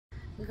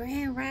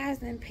Grand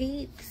Rising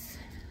peeps.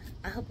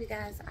 I hope you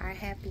guys are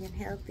happy and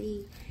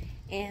healthy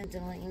and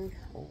doing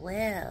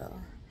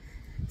well.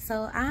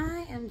 So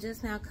I am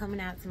just now coming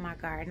out to my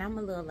garden. I'm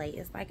a little late.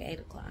 It's like 8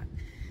 o'clock.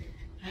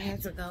 I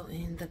had to go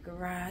in the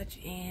garage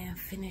and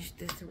finish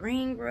this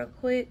ring real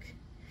quick.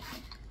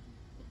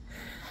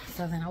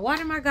 So then I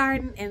water my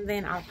garden and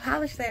then I'll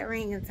polish that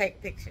ring and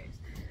take pictures.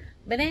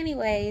 But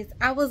anyways,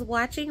 I was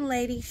watching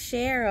Lady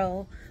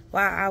Cheryl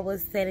while I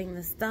was setting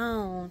the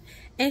stone,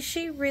 and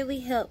she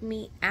really helped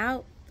me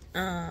out.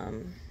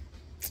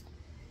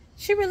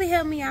 She really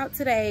helped me out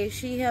today.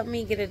 She helped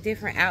me get a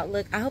different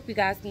outlook. I hope you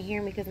guys can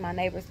hear me because my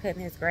neighbor's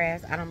cutting his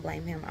grass. I don't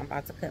blame him. I'm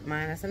about to cut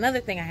mine. That's another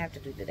thing I have to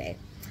do today.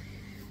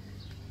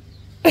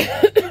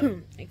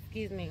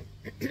 Excuse me.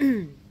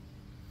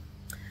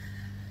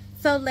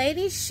 So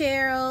Lady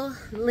Cheryl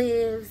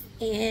lives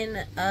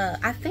in,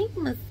 I think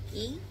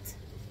Mesquite,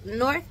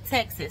 North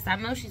Texas. I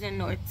know she's in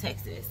North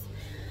Texas,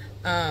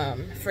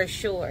 for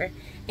sure.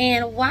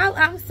 And while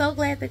I'm so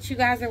glad that you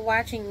guys are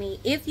watching me,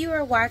 if you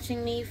are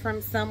watching me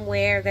from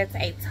somewhere that's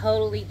a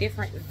totally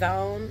different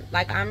zone,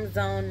 like I'm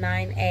zone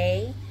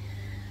 9A,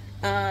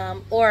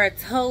 or a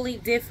totally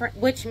different,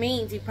 which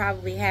means you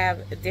probably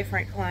have a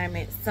different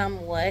climate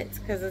somewhat,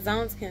 because the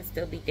zones can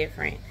still be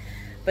different.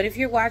 But if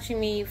you're watching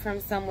me from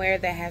somewhere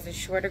that has a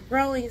shorter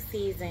growing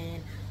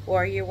season,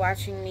 or you're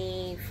watching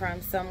me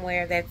from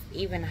somewhere that's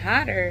even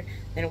hotter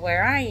than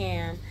where I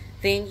am,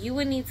 then you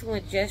would need to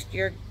adjust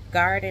your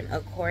garden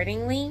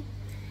accordingly.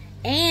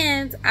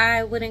 And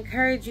I would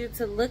encourage you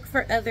to look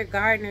for other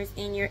gardeners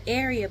in your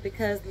area,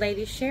 because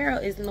Lady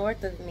Cheryl is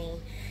north of me.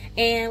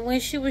 And when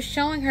she was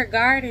showing her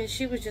garden,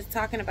 she was just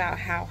talking about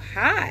how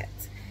hot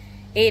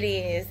it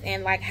is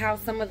and like how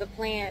some of the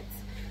plants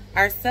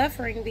are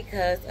suffering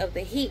because of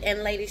the heat.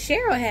 And Lady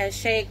Cheryl has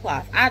shade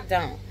cloth. I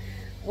don't.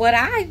 What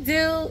I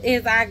do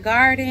is I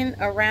garden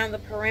around the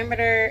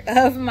perimeter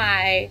of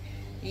my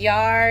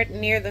yard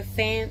near the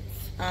fence.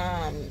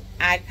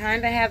 I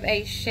kind of have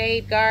a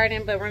shade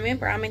garden, but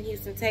remember I'm in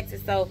Houston,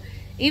 Texas, so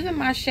even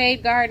my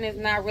shade garden is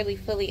not really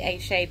fully a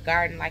shade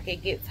garden. Like,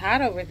 it gets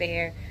hot over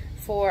there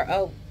for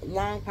a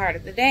long part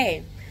of the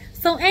day.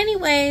 So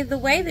anyway, the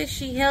way that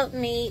she helped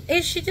me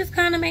is she just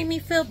kind of made me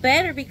feel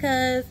better,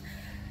 because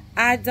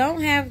I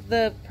don't have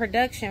the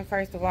production,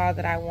 first of all,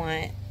 that I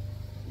want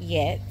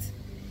yet.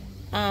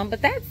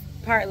 But that's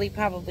partly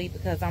probably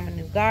because I'm a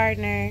new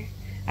gardener.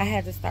 I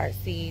had to start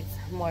seeds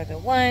more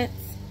than once.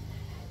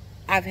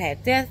 I've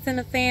had deaths in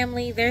the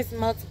family. There's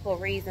multiple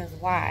reasons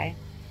why.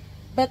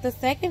 But the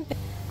second thing,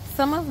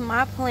 some of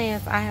my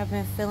plants I have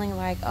been feeling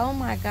like, oh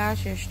my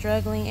gosh, you're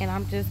struggling and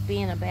I'm just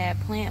being a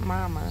bad plant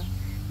mama.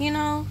 You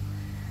know,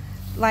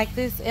 like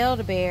this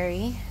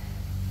elderberry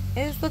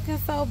is looking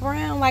so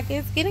brown. Like,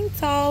 it's getting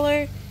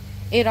taller.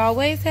 It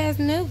always has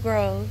new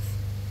growth,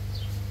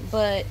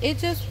 but it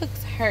just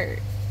looks hurt.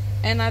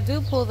 And I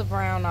do pull the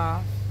brown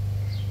off,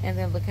 and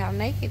then look how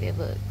naked it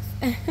looks.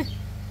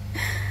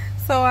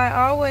 So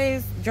I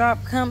always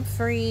drop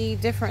comfrey,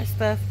 different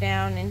stuff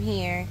down in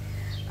here.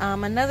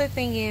 Another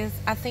thing is,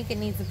 I think it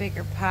needs a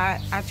bigger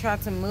pot. I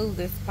tried to move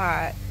this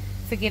pot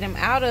to get him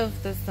out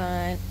of the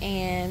sun,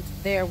 and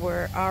there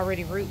were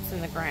already roots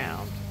in the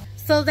ground.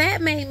 So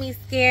that made me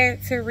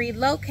scared to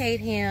relocate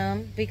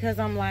him, because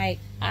I'm like,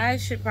 I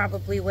should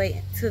probably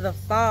wait to the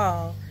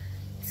fall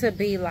to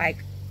be like,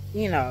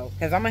 you know,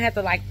 because I'm gonna have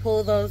to like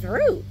pull those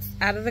roots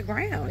out of the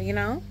ground, you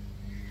know.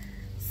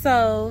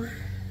 So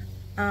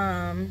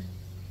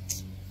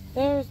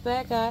there's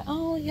that guy.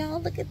 Oh,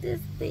 y'all, look at this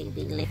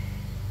baby.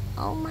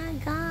 Oh my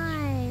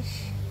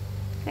gosh.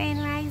 Grand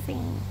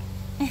Rising.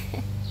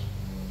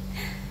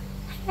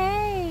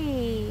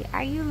 Hey,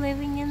 are you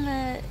living in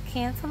the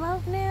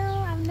cantaloupe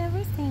now? I've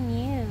never seen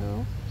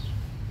you.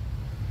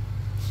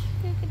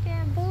 Look at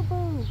that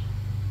boo-boo.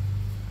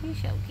 You're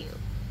so cute.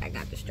 I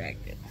got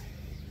distracted.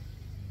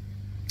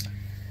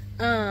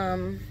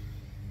 So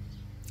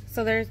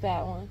there's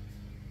that one.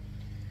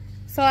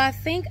 So I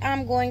think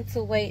I'm going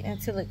to wait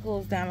until it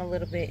cools down a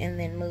little bit and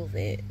then move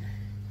it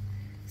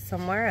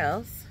somewhere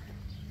else.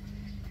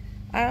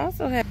 I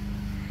also have,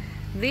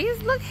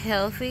 these look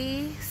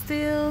healthy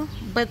still,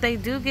 but they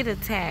do get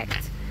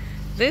attacked.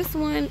 This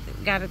one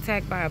got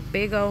attacked by a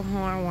big old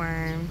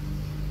hornworm.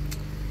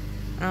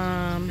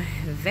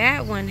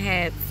 That one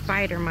had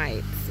spider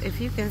mites. If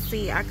you can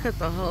see, I cut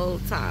the whole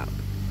top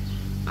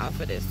off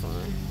of this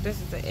one. This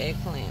is the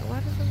eggplant. Why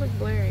does it look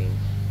blurry?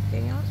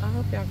 Can y'all? I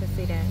hope y'all can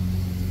see that.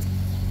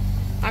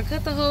 I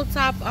cut the whole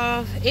top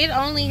off. It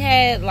only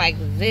had like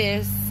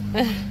this,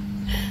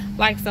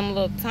 like some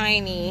little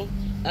tiny,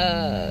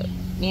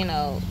 you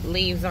know,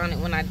 leaves on it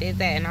when I did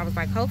that. And I was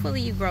like,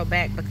 hopefully you grow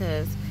back,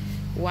 because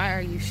why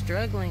are you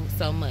struggling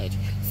so much?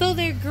 So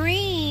they're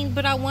green,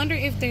 but I wonder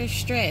if they're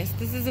stressed.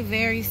 This is a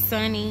very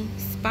sunny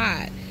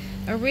spot.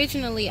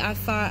 Originally, I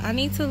thought I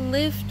need to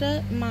lift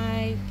up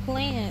my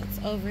plants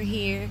over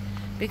here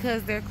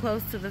because they're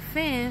close to the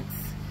fence.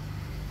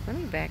 Let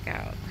me back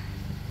out.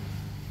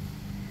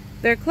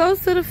 They're close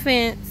to the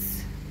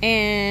fence,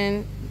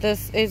 and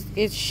this is,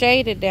 it's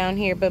shaded down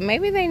here, but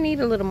maybe they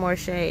need a little more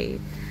shade.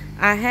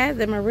 I had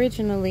them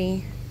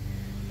originally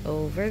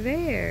over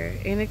there.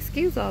 And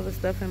excuse all the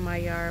stuff in my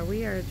yard.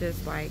 We are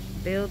just like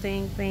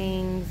building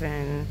things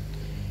and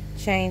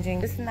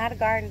changing. This is not a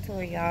garden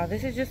tour, y'all.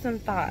 This is just some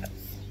thoughts.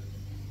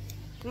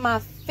 My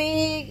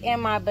fig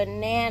and my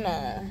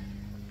banana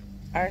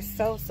are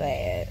so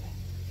sad.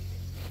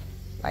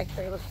 Like,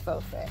 they look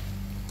so sad.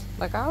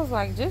 Like, I was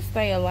like, just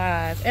stay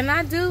alive. And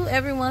I do,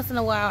 every once in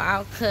a while,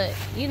 I'll cut,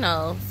 you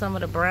know, some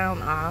of the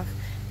brown off.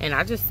 And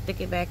I just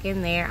stick it back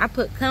in there. I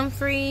put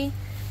comfrey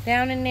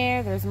down in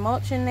there. There's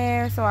mulch in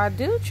there. So I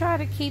do try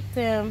to keep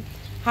them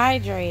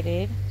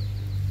hydrated.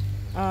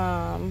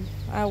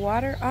 I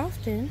water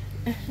often.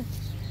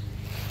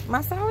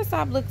 My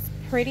soursop looks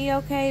pretty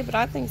okay, but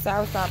I think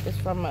soursop is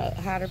from a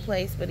hotter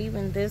place. But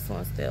even this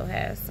one still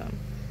has some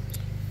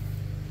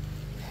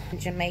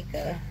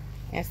Jamaica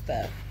and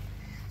stuff.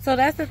 So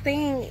that's the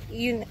thing,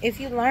 if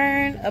you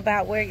learn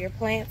about where your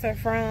plants are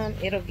from,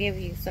 it'll give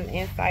you some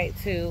insight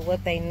to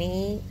what they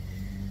need.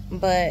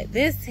 But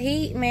this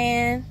heat,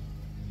 man,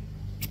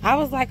 I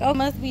was like, oh,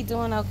 must be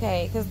doing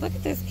okay. Because look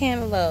at this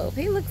cantaloupe.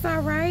 He looks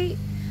all right.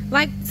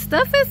 Like,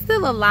 stuff is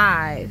still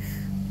alive.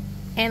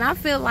 And I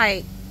feel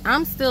like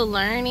I'm still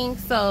learning.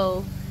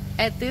 So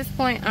at this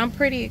point, I'm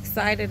pretty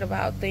excited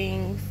about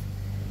things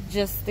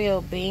just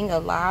still being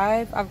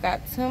alive. I've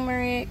got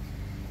turmeric.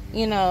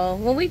 You know,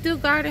 when we do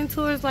garden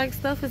tours, like,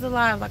 stuff is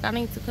alive. Like, I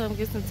need to come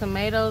get some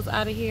tomatoes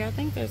out of here. I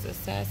think there's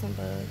assassin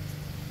bugs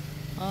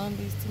on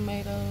these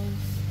tomatoes.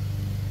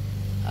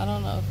 I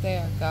don't know if they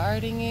are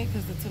guarding it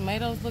because the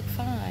tomatoes look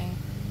fine.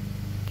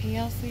 Can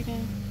y'all see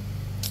them?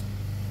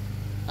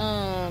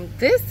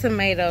 This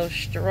tomato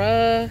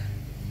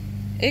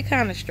it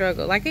kind of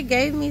struggled. Like, it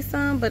gave me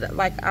some, but,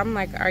 like, I'm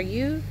like,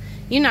 you're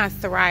not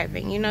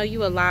thriving. You know,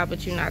 you alive,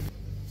 but you're not.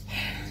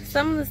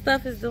 Some of the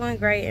stuff is doing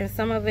great and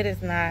some of it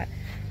is not.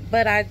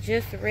 But I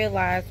just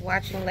realized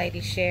watching Lady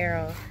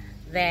Cheryl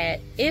that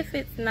if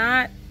it's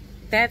not,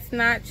 that's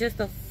not just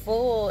a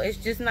full, it's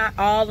just not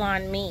all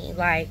on me.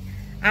 Like,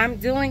 I'm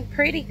doing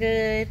pretty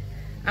good.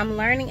 I'm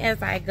learning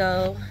as I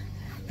go.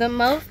 The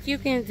most you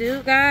can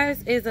do,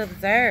 guys, is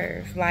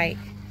observe. Like,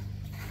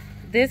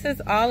 this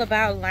is all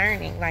about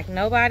learning. Like,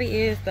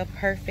 nobody is the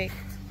perfect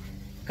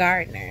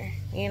gardener,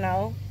 you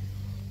know?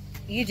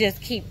 You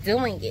just keep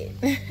doing it.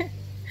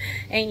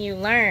 And you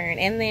learn.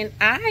 And then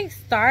I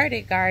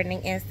started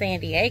gardening in San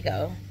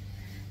Diego,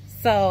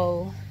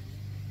 so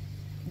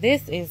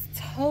this is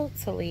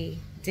totally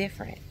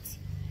different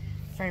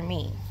for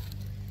me.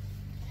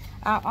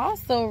 I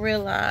also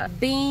realized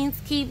beans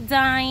keep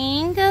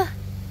dying.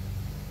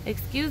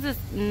 Excuse this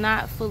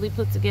not fully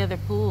put together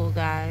pool,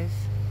 guys.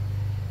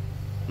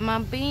 My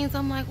beans,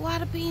 I'm like, why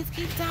do beans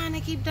keep dying?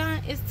 They keep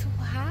dying. It's too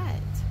hot.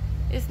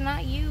 It's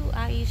not you,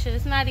 Aisha.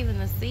 It's not even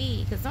the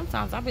seed. Because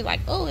sometimes I'll be like,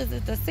 oh, is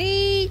it the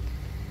seed?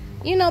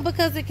 You know,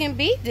 because it can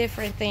be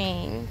different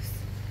things.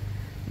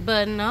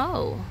 But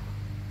no.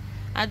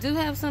 I do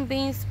have some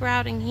beans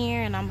sprouting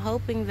here. And I'm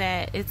hoping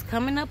that it's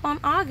coming up on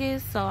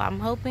August. So I'm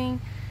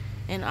hoping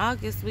in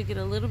August we get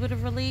a little bit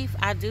of relief.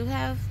 I do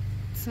have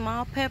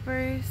small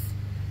peppers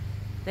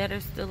that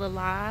are still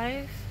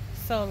alive.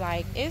 So,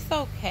 like, it's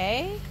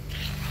okay.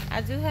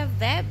 I do have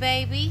that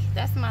baby.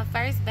 That's my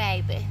first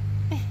baby.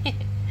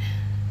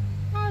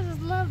 I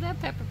just love that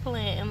pepper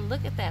plant. And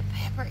look at that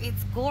pepper.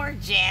 It's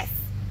gorgeous.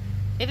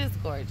 It is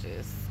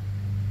gorgeous.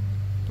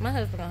 My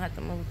husband gonna have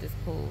to move this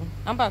pool.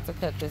 I'm about to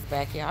cut this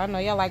back, y'all. I know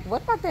y'all like,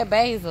 what about that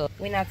basil?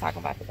 We're not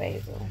talking about the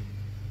basil.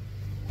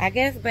 I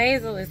guess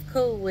basil is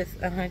cool with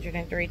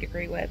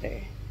 103-degree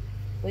weather.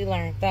 We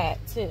learned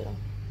that too.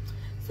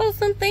 So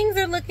some things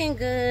are looking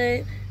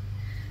good.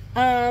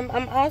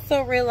 I'm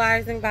also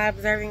realizing by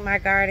observing my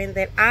garden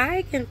that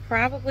I can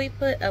probably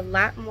put a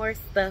lot more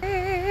stuff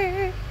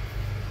there.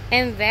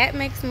 And that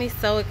makes me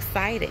so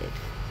excited.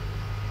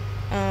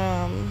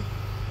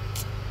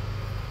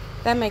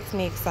 That makes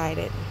me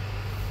excited.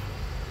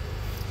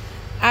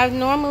 I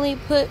normally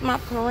put my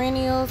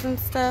perennials and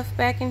stuff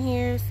back in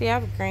here. See, I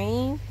have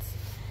greens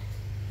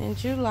in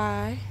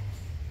July.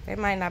 They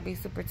might not be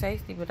super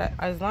tasty, but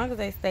as long as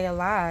they stay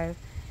alive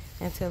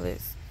until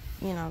it's,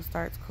 you know,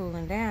 starts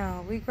cooling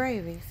down, we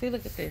gravy. See,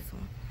 look at this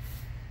one.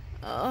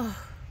 Oh,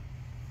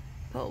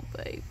 poor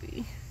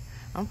baby.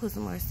 I'm gonna put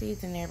some more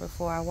seeds in there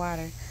before I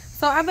water.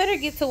 So I better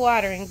get to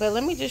watering, but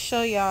let me just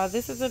show y'all.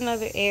 This is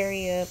another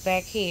area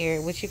back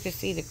here, which you can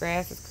see the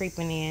grass is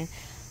creeping in.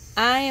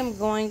 I am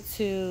going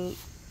to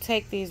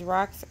take these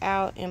rocks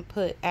out and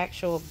put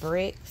actual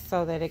bricks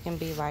so that it can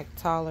be like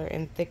taller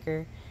and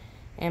thicker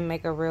and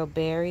make a real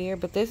barrier.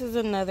 But this is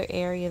another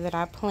area that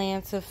I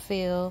plan to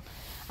fill.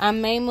 I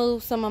may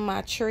move some of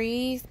my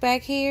trees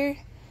back here.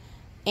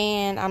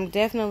 And I'm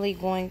definitely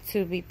going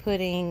to be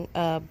putting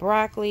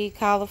broccoli,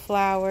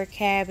 cauliflower,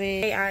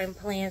 cabbage. I am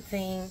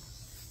planting,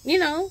 you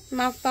know,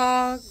 my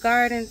fall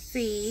garden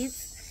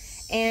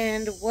seeds.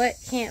 And what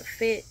can't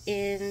fit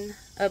in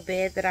a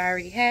bed that I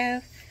already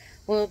have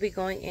will be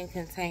going in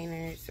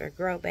containers or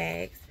grow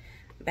bags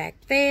back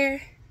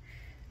there.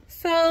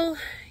 So,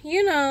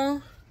 you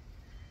know,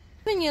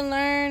 when you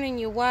learn and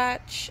you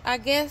watch, I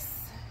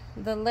guess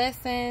the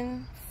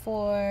lesson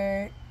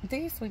for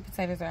these sweet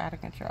potatoes are out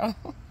of control.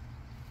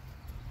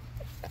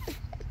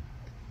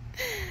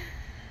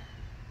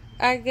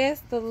 I guess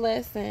the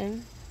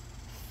lesson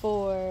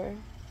for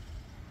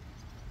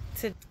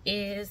today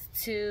is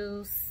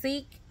to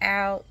seek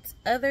out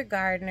other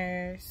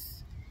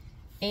gardeners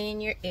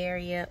in your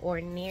area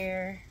or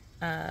near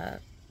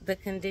the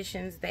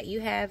conditions that you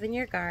have in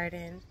your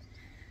garden,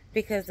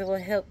 because it will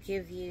help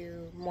give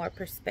you more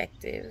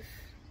perspective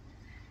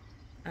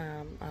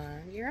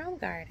on your own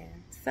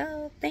garden.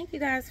 So thank you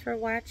guys for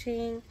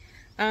watching.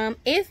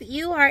 If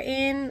you are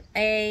in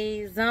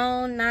a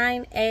zone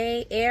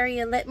 9A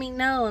area, let me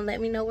know, and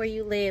let me know where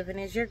you live, and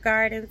is your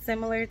garden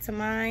similar to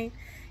mine?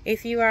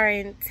 If you are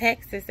in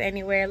Texas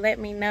anywhere, let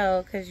me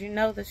know, because you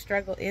know the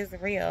struggle is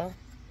real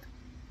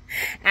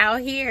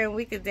out here, and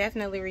we could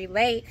definitely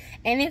relate.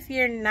 And if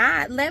you're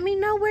not, let me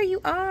know where you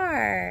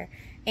are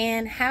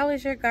and how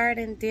is your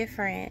garden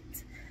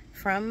different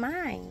from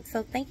mine.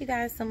 So thank you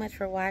guys so much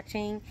for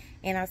watching,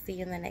 and I'll see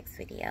you in the next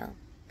video.